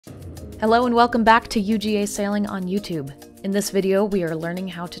Hello and welcome back to UGA Sailing on YouTube. In this video, we are learning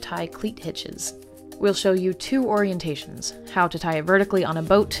how to tie cleat hitches. We'll show you two orientations, how to tie it vertically on a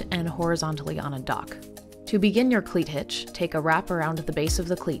boat and horizontally on a dock. To begin your cleat hitch, take a wrap around the base of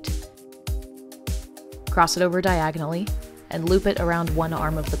the cleat. Cross it over diagonally and loop it around one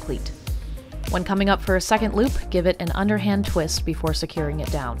arm of the cleat. When coming up for a second loop, give it an underhand twist before securing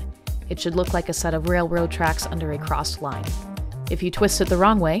it down. It should look like a set of railroad tracks under a crossed line. If you twist it the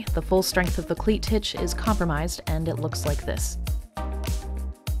wrong way, the full strength of the cleat hitch is compromised and it looks like this.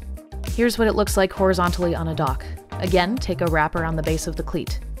 Here's what it looks like horizontally on a dock. Again, take a wrap around the base of the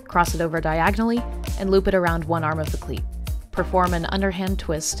cleat, cross it over diagonally, and loop it around one arm of the cleat. Perform an underhand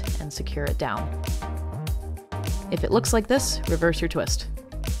twist and secure it down. If it looks like this, reverse your twist.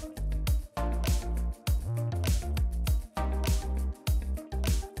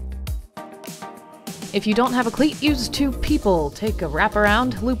 If you don't have a cleat, use two people. Take a wrap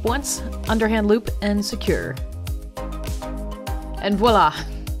around, loop once, underhand loop, and secure. And voila!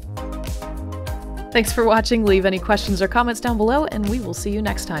 Thanks for watching, leave any questions or comments down below, and we will see you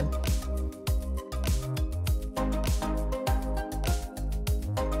next time.